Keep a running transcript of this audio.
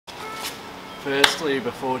Firstly,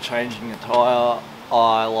 before changing the tyre,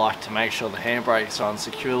 I like to make sure the handbrake's on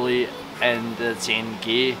securely and it's in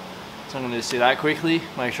gear. So I'm going to just do that quickly,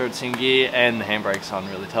 make sure it's in gear and the handbrake's on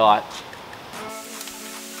really tight.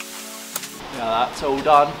 Now that's all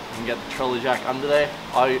done, you can get the trolley jack under there.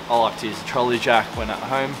 I like to use the trolley jack when at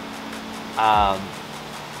home.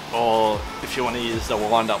 Or if you want to use the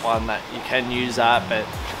wind up one, that you can use that, but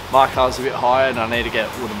my car's a bit higher and I need to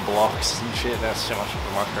get wooden blocks and shit. That's too much of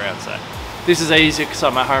a muck around, so this is easy because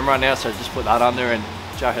I'm at home right now, so just put that under and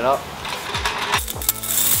jack it up.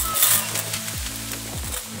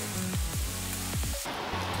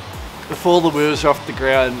 Before the wheels are off the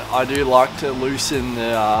ground, I do like to loosen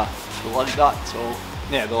the lug nuts, or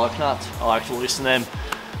yeah, the lug nuts. I like to loosen them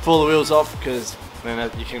before the wheels off because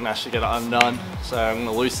then you can actually get it undone. So I'm going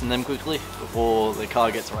to loosen them quickly before the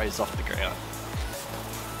car gets raised off the ground.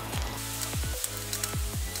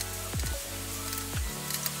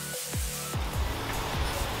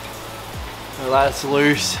 So that's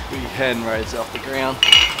loose, we can raise it off the ground.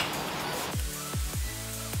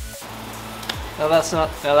 Now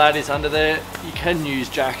that is under there. You can use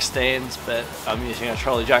jack stands, but I'm using a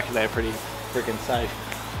trolley jack and they're pretty freaking safe.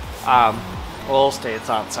 Well, all stands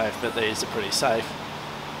aren't safe, but these are pretty safe.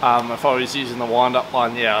 If I was using the wind up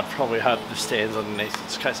one, yeah, I'd probably have the stands underneath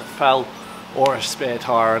just in case it fell, or a spare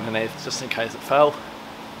tyre underneath just in case it fell.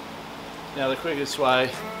 Now the quickest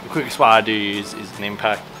way I do use is an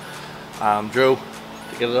impact drill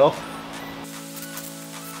to get it off.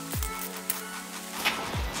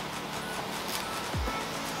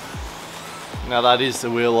 Now that is the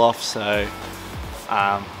wheel off, so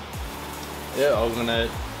yeah,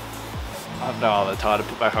 I have no other tyre to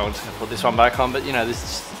put back on, I'm just going to put this one back on, but you know, this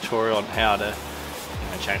is a tutorial on how to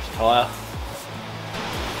change the tyre.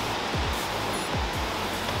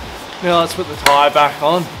 Now let's put the tyre back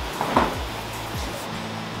on.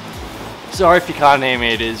 Sorry if you can't hear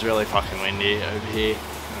me, it is really fucking windy over here,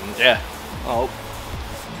 and yeah,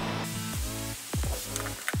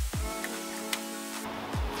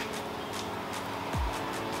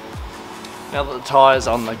 now that the tyre's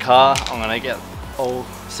on the car, I'm going to get all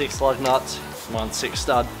 6 lug nuts, mine's 6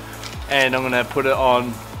 stud, and I'm going to put it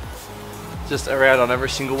on just around on every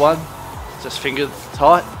single one, just finger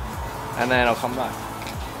tight, and then I'll come back.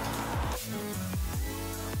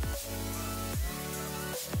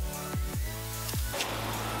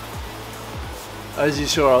 As you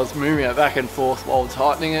saw, I was moving it back and forth while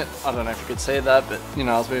tightening it. I don't know if you could see that, but you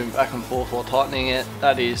know, I was moving back and forth while tightening it.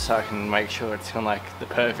 That is so I can make sure it's in like the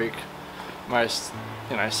perfect, most,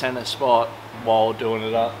 you know, center spot while doing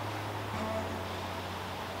it up.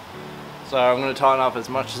 So I'm going to tighten up as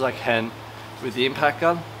much as I can with the impact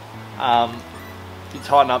gun. You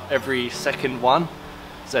tighten up every second one,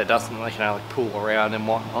 so it doesn't like pull around and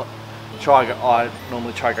whatnot. I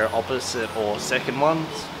normally try to go opposite or second ones.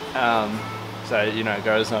 So you know, it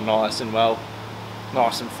goes on nice and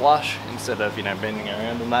flush instead of bending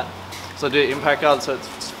around and that. So I do impact guard so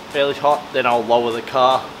it's fairly hot, then I'll lower the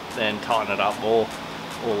car, then tighten it up all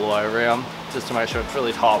the way around just to make sure it's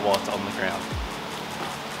really tight while it's on the ground.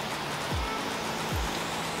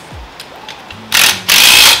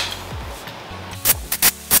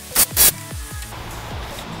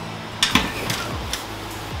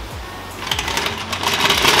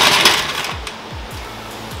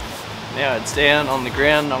 Now it's down on the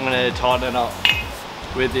ground, I'm going to tighten it up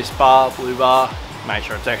with this bar, blue bar, make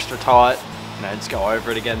sure it's extra tight, just go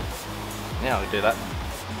over it again. Now we do that.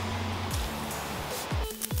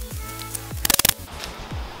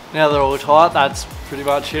 Now they're all tight, that's pretty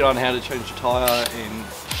much it on how to change a tyre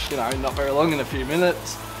in, not very long, in a few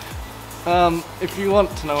minutes. If you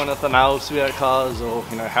want to know anything else about cars or,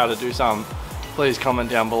 how to do something, please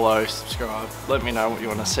comment down below, subscribe, let me know what you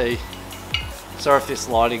want to see. Sorry if this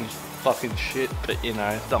lighting's fucking shit, but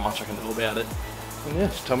not much I can do about it. And yeah,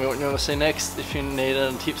 just tell me what you want to see next if you need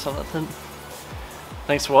any tips on anything.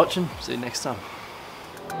 Thanks for watching, see you next time.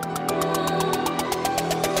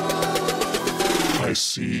 I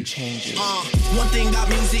see changes. One thing about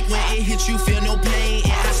music, when it hits you feel no pain,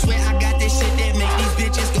 and I swear I got this shit that make these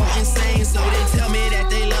bitches go